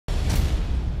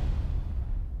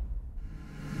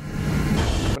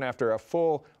happen after a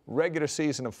full regular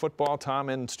season of football. Tom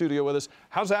in studio with us.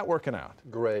 How's that working out?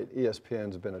 Great.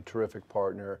 ESPN's been a terrific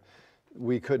partner.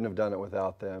 We couldn't have done it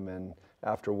without them, and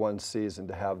after one season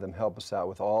to have them help us out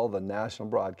with all the national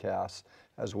broadcasts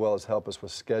as well as help us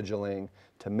with scheduling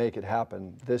to make it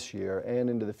happen this year and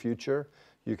into the future,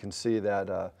 you can see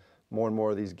that more and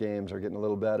more of these games are getting a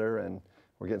little better, and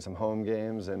we're getting some home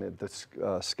games, and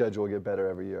the schedule will get better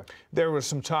every year. There was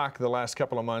some talk the last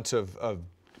couple of months of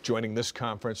joining this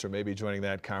conference or maybe joining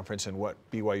that conference, and what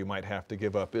BYU might have to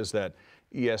give up is that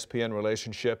ESPN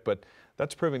relationship, but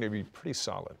that's proving to be pretty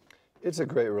solid. It's a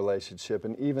great relationship,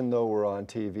 and even though we're on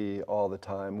TV all the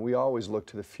time, we always look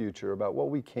to the future about what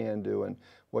we can do and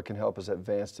what can help us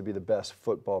advance to be the best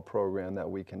football program that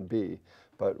we can be.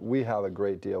 But we have a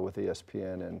great deal with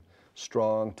ESPN and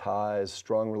strong ties,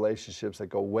 strong relationships that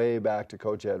go way back to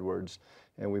Coach Edwards,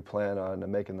 and we plan on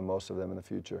making the most of them in the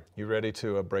future. You ready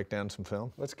to break down some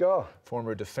film? Let's go.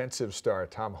 Former defensive star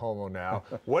Tom Holmoe now.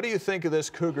 What do you think of this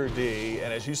Cougar D?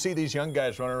 And as you see these young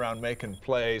guys running around making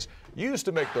plays, you used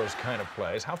to make those kind of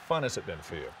plays. How fun has it been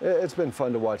for you? It's been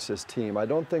fun to watch this team. I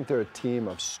don't think they're a team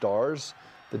of stars.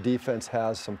 The defense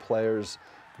has some players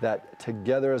that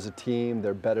together as a team,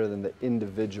 they're better than the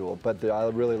individual. But I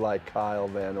really like Kyle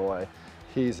Van Noy.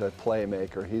 He's a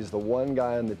playmaker. He's the one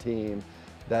guy on the team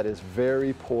that is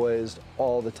very poised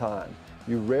all the time.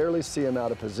 You rarely see him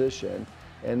out of position,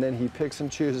 and then he picks and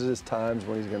chooses his times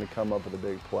when he's going to come up with a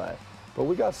big play. But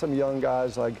we got some young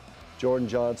guys like Jordan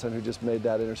Johnson, who just made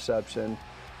that interception,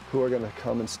 who are going to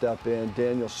come and step in,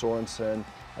 Daniel Sorensen.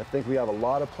 I think we have a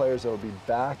lot of players that will be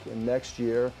back in next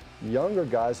year. Younger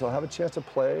guys, they'll have a chance to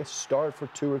play, start for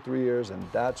 2 or 3 years, and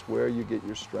that's where you get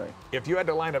your strength. If you had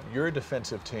to line up your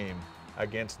defensive team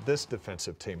against this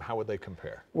defensive team, how would they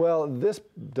compare? Well, this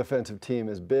defensive team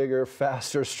is bigger,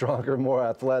 faster, stronger, more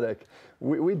athletic.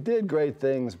 We did great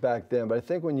things back then, but I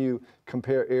think when you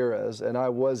compare eras, and I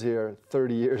was here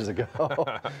 30 years ago.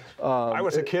 I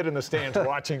was a kid in the stands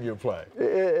watching you play.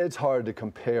 It's hard to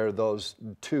compare those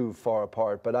too far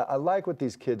apart, but I like what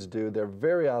these kids do. They're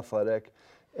very athletic,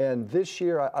 and this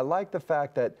year I like the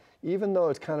fact that even though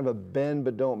it's kind of a bend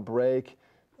but don't break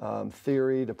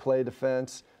theory to play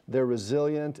defense, they're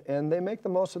resilient, and they make the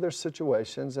most of their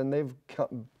situations, and they've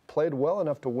played well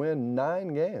enough to win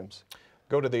 9 games.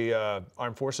 Go to the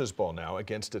Armed Forces Bowl now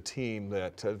against a team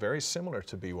that's very similar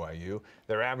to BYU.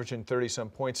 They're averaging 30-some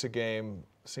points a game.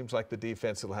 Seems like the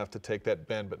defense will have to take that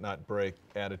bend but not break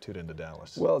attitude into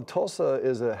Dallas. Well, Tulsa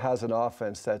has an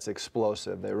offense that's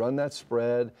explosive. They run that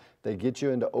spread. They get you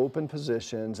into open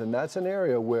positions, and that's an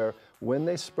area where when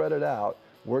they spread it out,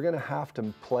 we're going to have to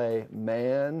play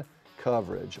man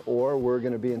coverage, or we're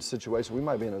going to be in situations, we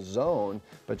might be in a zone,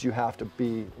 but you have to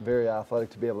be very athletic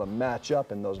to be able to match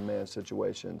up in those man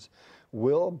situations.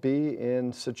 We'll be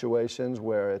in situations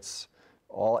where it's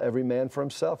every man for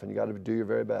himself, and you got to do your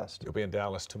very best. You'll be in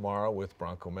Dallas tomorrow with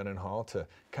Bronco Mendenhall to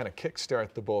kind of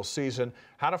kickstart the bowl season.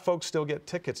 How do folks still get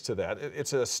tickets to that?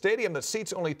 It's a stadium that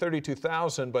seats only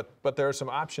 32,000, but there are some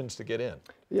options to get in.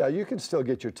 Yeah, you can still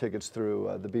get your tickets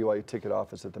through the BYU ticket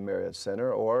office at the Marriott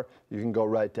Center, or you can go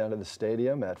right down to the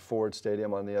stadium at Ford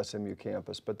Stadium on the SMU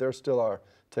campus, but there still are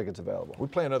tickets available. We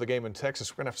play another game in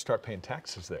Texas. We're going to have to start paying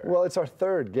taxes there. Well, it's our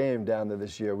 3rd game down there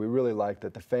this year. We really like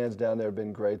that. The fans down there have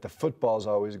been great. The football's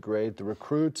always great. The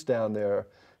recruits down there,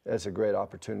 it's a great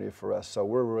opportunity for us. So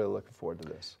we're really looking forward to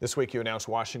this. This week you announced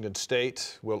Washington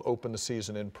State will open the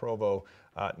season in Provo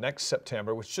next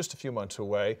September, which is just a few months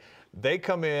away. They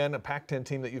come in, a Pac-10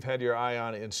 team that you've had your eye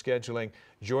on in scheduling.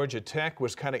 Georgia Tech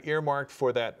was kind of earmarked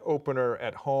for that opener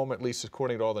at home, at least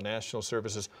according to all the national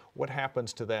services. What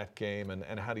happens to that game,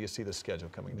 and how do you see the schedule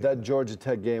coming together? That Georgia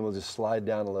Tech game will just slide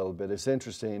down a little bit. It's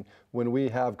interesting. When we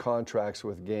have contracts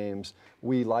with games,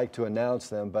 we like to announce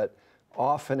them, but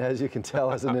often, as you can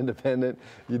tell as an independent,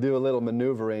 you do a little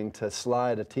maneuvering to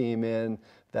slide a team in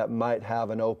that might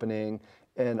have an opening.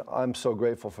 And I'm so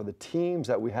grateful for the teams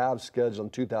that we have scheduled in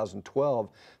 2012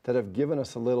 that have given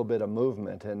us a little bit of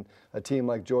movement. And a team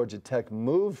like Georgia Tech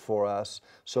moved for us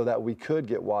so that we could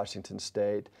get Washington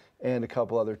State, and a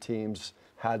couple other teams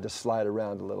had to slide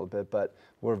around a little bit. But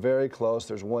we're very close.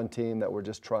 There's one team that we're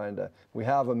just we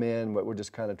have them in, but we're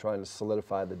just kind of trying to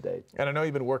solidify the date. And I know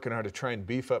you've been working hard to try and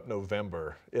beef up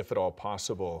November, if at all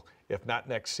possible. If not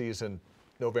next season,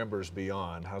 November's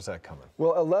beyond. How's that coming?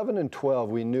 Well, 11 and 12,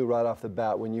 we knew right off the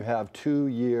bat when you have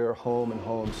 2-year home and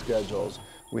home schedules,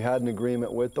 we had an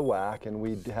agreement with the WAC, and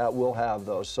we'll have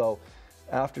those. So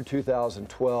after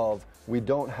 2012, we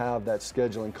don't have that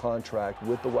scheduling contract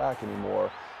with the WAC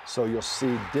anymore. So you'll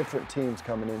see different teams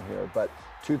coming in here. But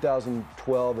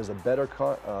 2012 is a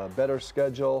better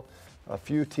schedule. a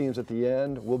few teams at the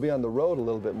end. We'll be on the road a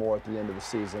little bit more at the end of the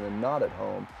season and not at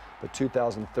home. But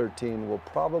 2013 will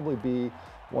probably be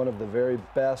one of the very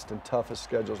best and toughest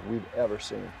schedules we've ever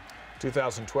seen.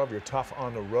 2012, you're tough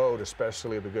on the road,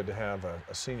 especially. It'll be good to have a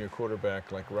senior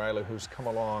quarterback like Riley who's come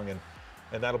along, and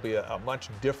that'll be a much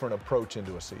different approach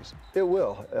into a season. It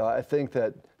will. I think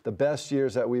that the best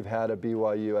years that we've had at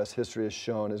BYU, as history has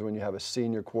shown, is when you have a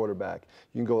senior quarterback.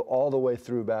 You can go all the way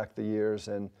through back the years,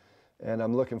 and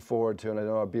I'm looking forward to, and I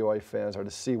know our BYU fans are,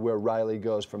 to see where Riley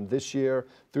goes from this year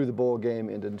through the bowl game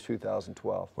into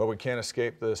 2012. Well, we can't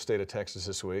escape the state of Texas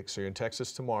this week, so you're in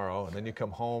Texas tomorrow, and then you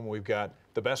come home. We've got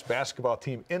the best basketball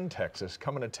team in Texas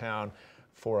coming to town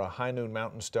for a high noon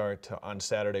Mountain start on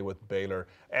Saturday with Baylor.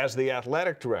 As the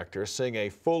athletic director, seeing a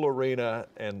full arena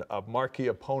and a marquee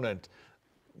opponent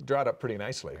draw it up pretty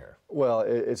nicely here. Well,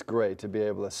 it's great to be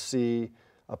able to see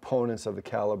opponents of the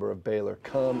caliber of Baylor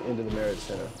come into the Marriott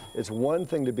Center. It's one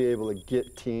thing to be able to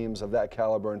get teams of that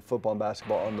caliber in football and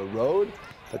basketball on the road,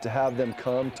 but to have them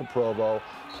come to Provo,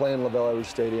 play in LaVell Edwards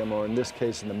Stadium, or in this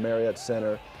case in the Marriott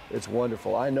Center, it's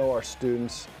wonderful. I know our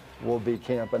students will be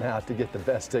camping out to get the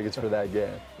best tickets for that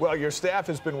game. Well, your staff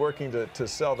has been working to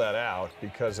sell that out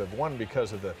because of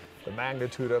the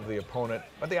magnitude of the opponent,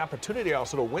 but the opportunity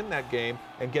also to win that game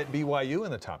and get BYU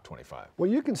in the top 25. Well,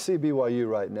 you can see BYU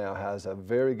right now has a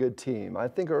very good team. I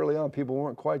think early on people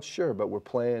weren't quite sure, but we're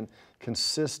playing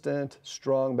consistent,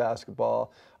 strong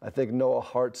basketball. I think Noah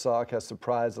Hartsock has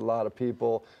surprised a lot of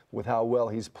people with how well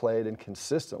he's played and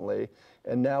consistently,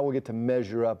 and now we'll get to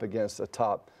measure up against a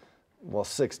top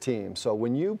 6 teams. So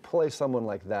when you play someone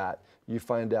like that, you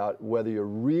find out whether you're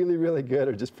really, really good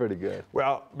or just pretty good.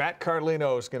 Well, Matt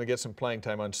Carlino is going to get some playing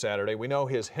time on Saturday. We know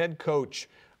his head coach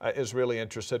is really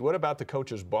interested. What about the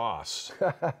coach's boss?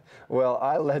 Well,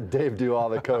 I let Dave do all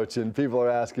the coaching. People are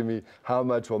asking me, how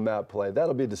much will Matt play?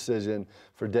 That'll be a decision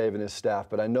for Dave and his staff,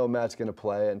 but I know Matt's going to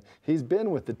play, and he's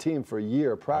been with the team for a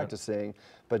year practicing, right.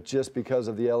 But just because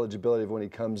of the eligibility of when he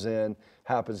comes in,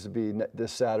 happens to be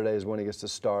this Saturday is when he gets to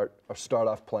start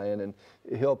off playing, and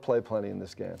he'll play plenty in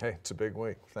this game. Hey, it's a big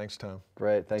week. Thanks, Tom.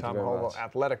 Great. Thank you very much. Tom Holmoe,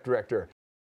 athletic director